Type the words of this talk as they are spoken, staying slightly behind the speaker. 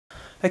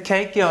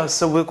Okay, girls,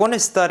 so we're going to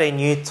start a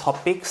new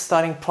topic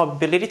starting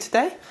probability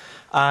today.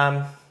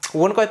 We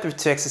won't go through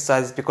 2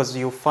 exercises because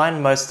you'll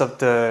find most of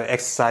the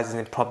exercises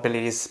in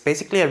probability is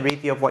basically a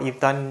review of what you've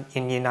done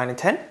in year 9 and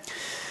 10.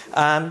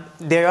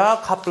 There are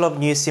a couple of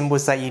new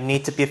symbols that you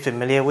need to be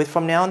familiar with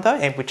from now on though,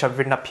 and which I've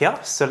written up here.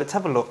 So let's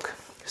have a look.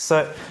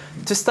 So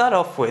to start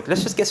off with,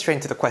 let's just get straight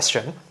into the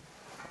question.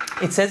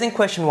 It says in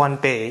question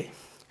 1b,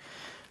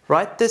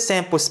 write the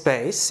sample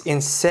space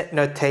in set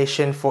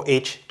notation for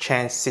each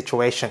chance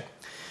situation.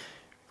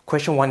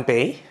 Question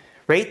 1b,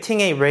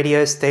 rating a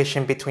radio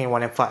station between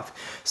 1 and 5.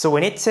 So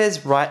when it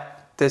says write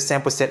the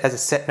sample set as a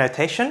set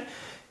notation,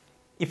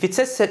 if it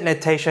says set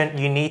notation,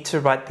 you need to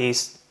write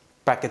these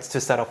brackets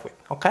to start off with,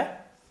 okay?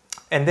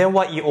 And then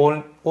what you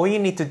all you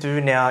need to do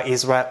now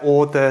is write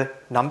all the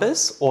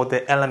numbers or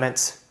the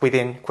elements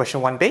within question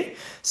 1b.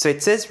 So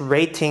it says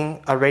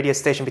rating a radio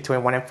station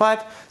between 1 and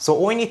 5. So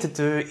all you need to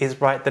do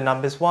is write the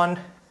numbers 1,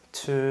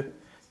 2,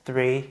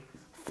 3,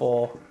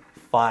 4,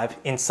 5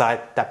 inside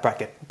that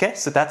bracket. Okay,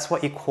 so that's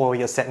what you call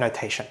your set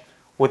notation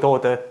with all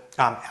the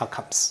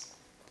outcomes.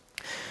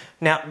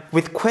 Now,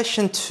 with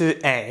question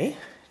 2a,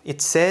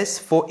 it says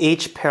for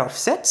each pair of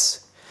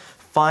sets,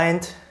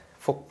 find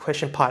for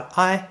question part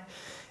I,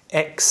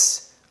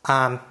 x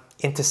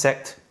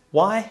intersect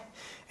y,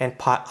 and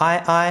part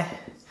II,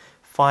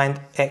 find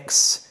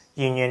x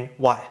union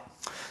y.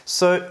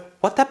 So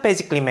what that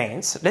basically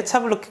means, let's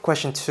have a look at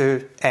question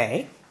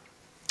 2a.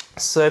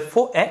 So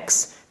for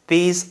x,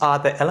 these are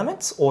the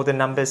elements or the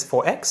numbers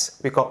for x.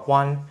 We've got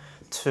 1,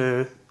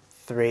 2,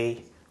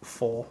 3,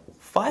 4,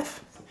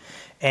 5.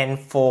 And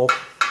for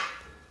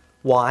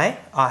y,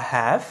 I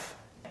have,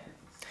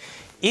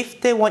 if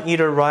they want you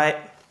to write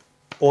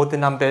all the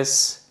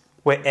numbers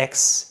where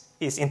x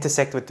is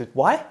intersect with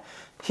y,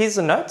 here's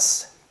the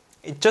notes.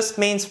 It just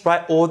means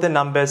write all the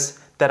numbers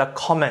that are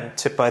common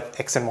to both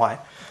x and y.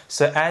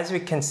 So as we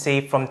can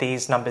see from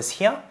these numbers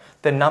here,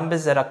 the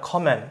numbers that are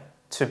common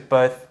to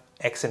both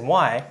x and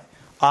y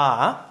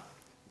are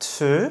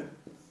 2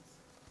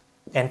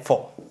 and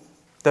 4.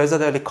 Those are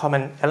the only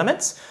common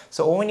elements.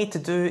 So all we need to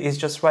do is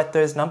just write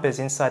those numbers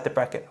inside the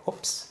bracket.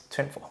 Oops,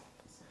 2 and 4.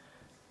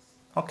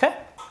 Okay?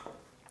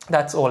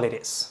 That's all it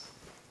is.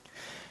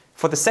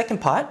 For the second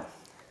part,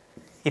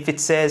 if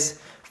it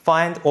says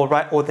find or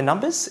write all the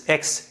numbers,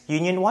 x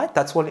union y,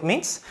 that's what it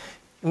means.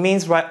 It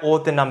means write all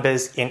the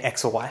numbers in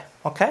x or y.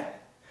 Okay?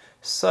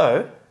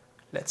 So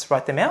let's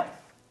write them out.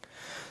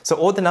 So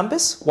all the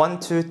numbers, 1,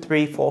 2,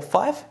 3, 4,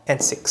 5,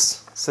 and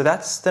 6. So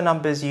that's the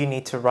numbers you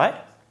need to write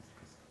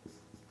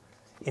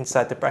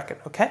inside the bracket,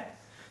 okay?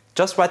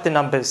 Just write the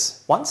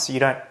numbers once, you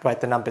don't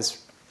write the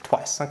numbers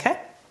twice, okay?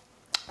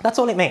 That's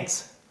all it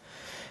means.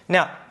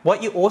 Now,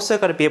 what you also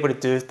got to be able to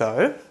do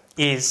though,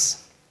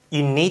 is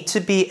you need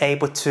to be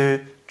able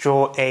to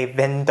draw a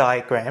Venn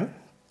diagram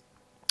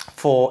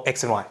for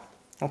x and y,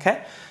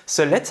 okay?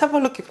 So let's have a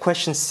look at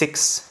question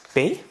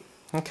 6b,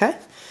 okay?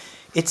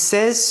 It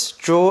says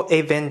draw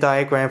a Venn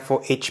diagram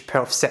for each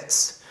pair of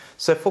sets.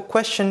 So for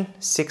question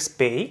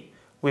 6b,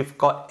 we've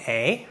got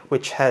A,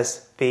 which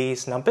has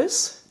these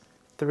numbers,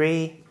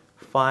 3,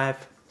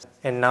 5,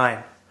 and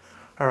 9.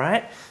 All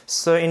right,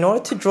 so in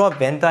order to draw a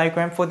Venn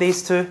diagram for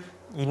these two,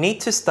 you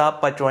need to start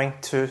by drawing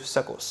 2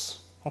 circles,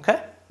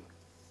 okay?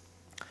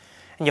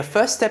 And your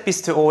first step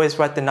is to always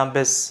write the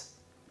numbers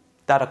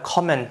that are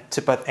common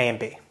to both A and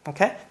B,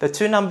 okay? The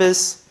 2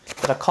 numbers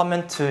that are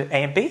common to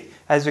A and B,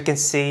 as we can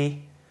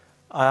see,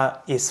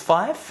 is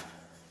 5,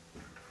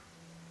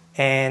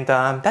 and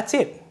that's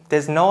it.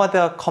 There's no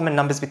other common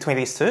numbers between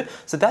these two,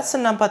 so that's the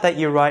number that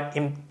you write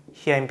in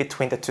here in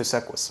between the 2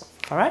 circles.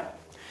 All right.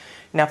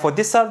 Now for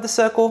this side of the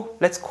circle,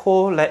 let's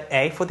call it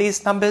A for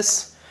these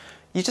numbers.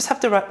 You just have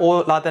to write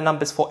all other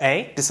numbers for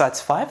A besides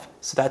 5,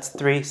 so that's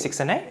 3, 6,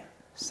 and 8.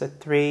 So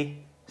 3,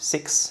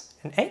 6,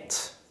 and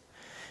 8,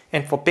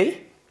 and for B,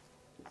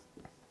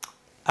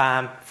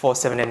 4,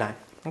 7, and 9.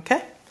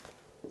 Okay.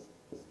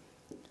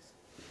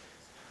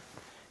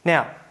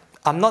 Now,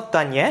 I'm not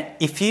done yet.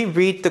 If you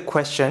read the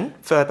question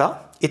further,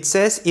 it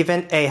says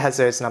even A has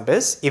those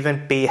numbers,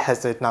 even B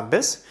has those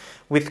numbers,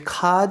 with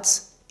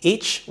cards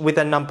each with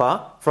a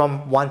number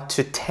from 1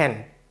 to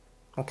 10,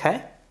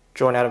 okay,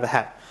 drawn out of a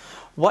hat.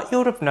 What you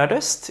would have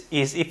noticed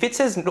is if it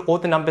says all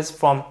the numbers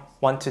from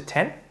 1 to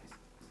 10,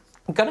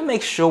 we've got to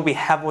make sure we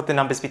have all the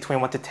numbers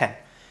between 1 to 10.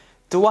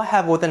 Do I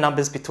have all the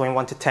numbers between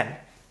 1 to 10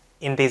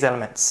 in these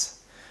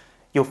elements?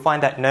 You'll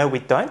find that no, we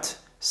don't.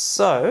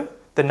 So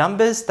the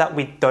numbers that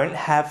we don't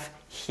have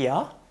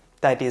here,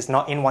 that is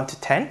not in 1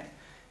 to 10,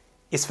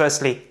 is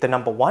firstly the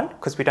number 1,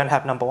 because we don't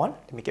have number 1.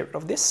 Let me get rid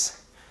of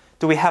this.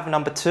 Do we have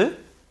number 2?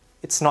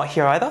 It's not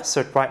here either,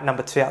 so write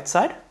number 2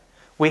 outside.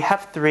 We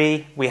have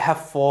 3, we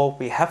have 4,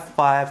 we have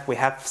 5, we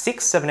have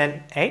 6, 7,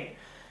 and 8,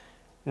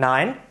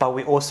 9, but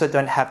we also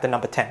don't have the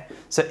number 10.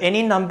 So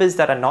any numbers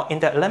that are not in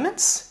the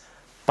elements,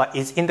 but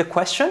is in the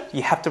question,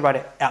 you have to write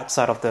it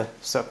outside of the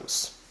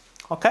circles.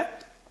 Okay?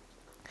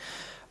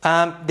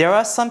 There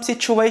are some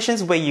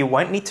situations where you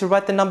won't need to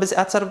write the numbers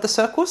outside of the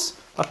circles,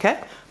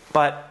 okay?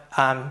 But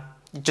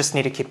you just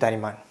need to keep that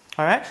in mind,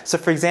 All right, so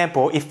for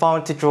example, if I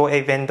want to draw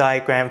a Venn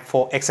diagram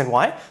for X and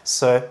Y,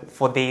 so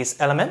for these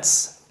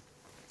elements,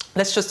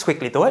 let's just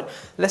quickly do it.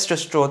 Let's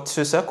just draw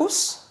two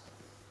circles.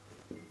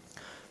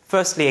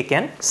 Firstly,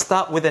 again,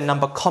 start with a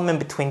number common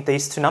between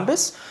these two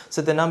numbers.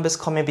 So the numbers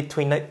common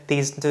between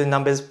these two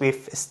numbers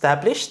we've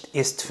established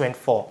is 2 and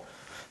 4.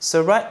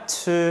 So write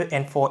 2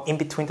 and 4 in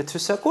between the two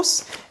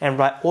circles and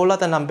write all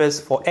other numbers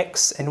for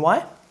X and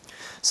Y.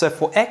 So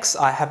for X,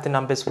 I have the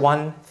numbers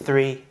 1,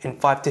 3, and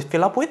 5 to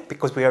fill up with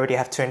because we already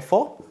have 2 and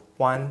 4.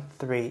 1,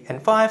 3,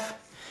 and 5.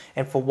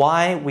 And for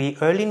Y, we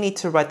only need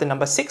to write the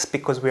number 6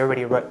 because we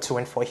already wrote 2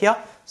 and 4 here.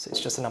 So it's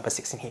just the number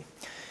 6 in here.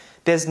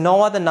 There's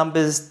no other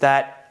numbers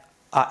that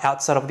are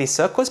outside of these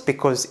circles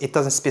because it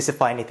doesn't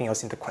specify anything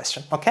else in the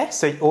question. Okay,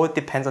 so it all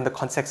depends on the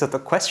context of the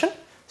question.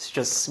 So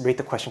just read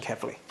the question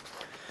carefully.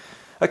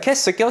 Okay,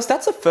 so girls,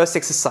 that's the first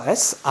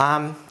exercise.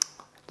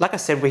 Like I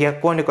said, we are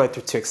going to go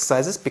through two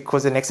exercises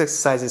because the next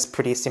exercise is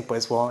pretty simple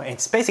as well. And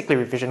it's basically a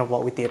revision of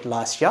what we did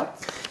last year.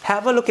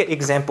 Have a look at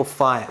example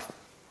 5.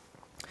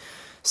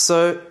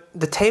 So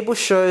the table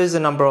shows the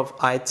number of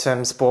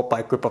items bought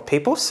by a group of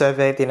people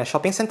surveyed in a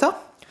shopping center.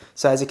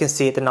 So as you can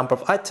see, the number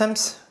of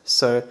items.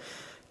 So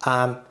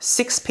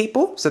 6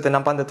 people, so the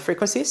number under the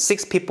frequency,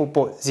 6 people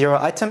bought 0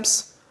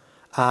 items.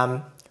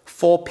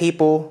 4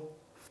 people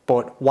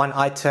bought 1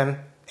 item,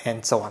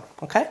 and so on.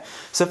 Okay,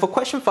 so for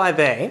question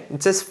 5a,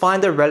 it says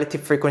find the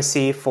relative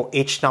frequency for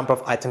each number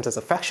of items as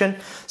a fraction.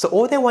 So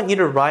all they want you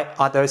to write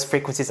are those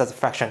frequencies as a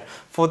fraction.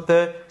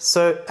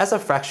 So as a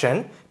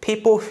fraction,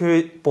 people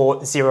who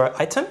bought 0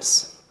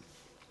 items,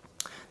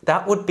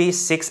 that would be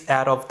 6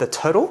 out of the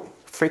total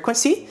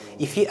frequency.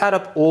 If you add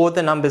up all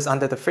the numbers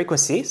under the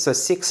frequency, so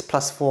 6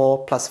 plus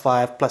 4 plus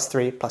 5 plus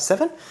 3 plus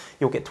 7,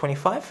 you'll get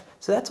 25.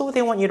 So that's all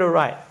they want you to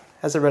write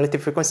as a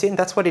relative frequency, and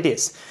that's what it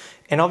is.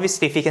 And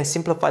obviously, if you can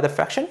simplify the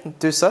fraction,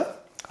 do so,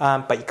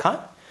 but you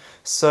can't.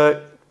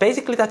 So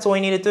basically, that's all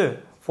you need to do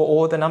for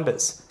all the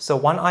numbers. So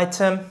 1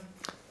 item,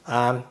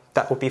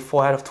 that would be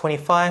 4 out of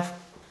 25.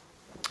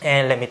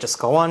 And let me just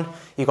go on.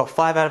 You got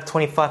 5 out of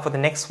 25 for the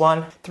next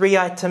one. 3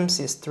 items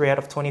is 3 out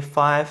of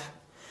 25.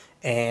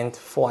 And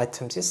 4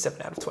 items is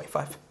 7 out of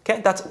 25.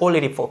 Okay, that's all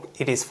it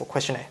is for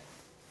question A.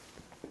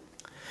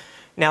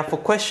 Now for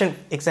question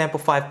example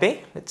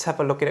 5b, let's have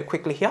a look at it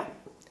quickly here.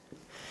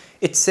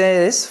 It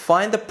says,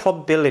 find the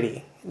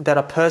probability that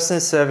a person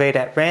surveyed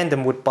at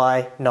random would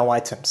buy no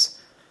items.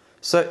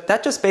 So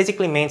that just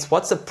basically means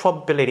what's the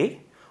probability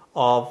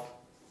of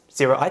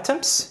 0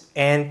 items?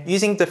 And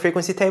using the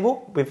frequency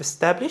table we've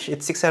established,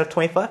 it's 6 out of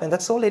 25, and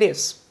that's all it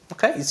is.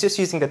 Okay, it's just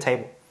using the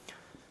table.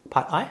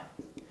 Part I.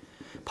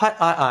 Part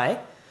II,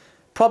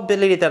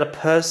 probability that a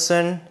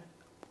person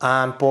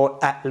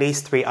bought at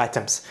least 3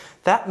 items.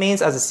 That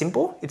means as a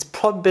symbol, it's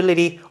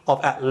probability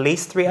of at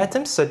least 3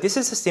 items. So this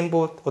is a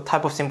symbol or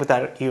type of symbol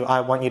that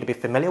I want you to be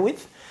familiar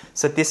with.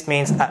 So this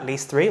means at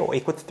least 3 or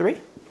equal to 3.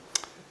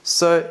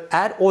 So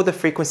add all the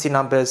frequency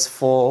numbers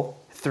for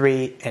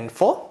 3 and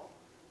 4.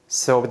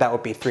 So that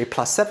would be 3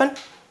 plus 7,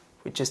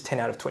 which is 10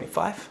 out of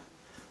 25,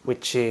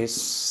 which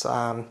is 2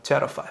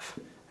 out of 5.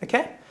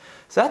 Okay?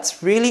 So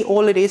that's really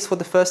all it is for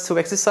the first 2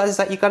 exercises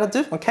that you got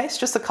to do, okay? It's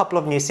just a couple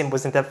of new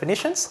symbols and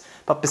definitions,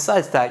 but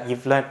besides that,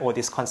 you've learned all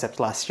these concepts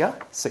last year,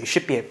 so you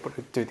should be able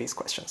to do these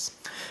questions,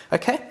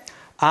 okay?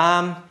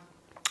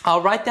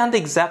 I'll write down the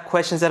exact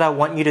questions that I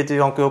want you to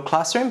do on Google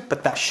Classroom,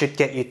 but that should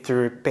get you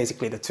through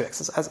basically the 2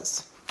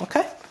 exercises,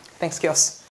 okay? Thanks, girls.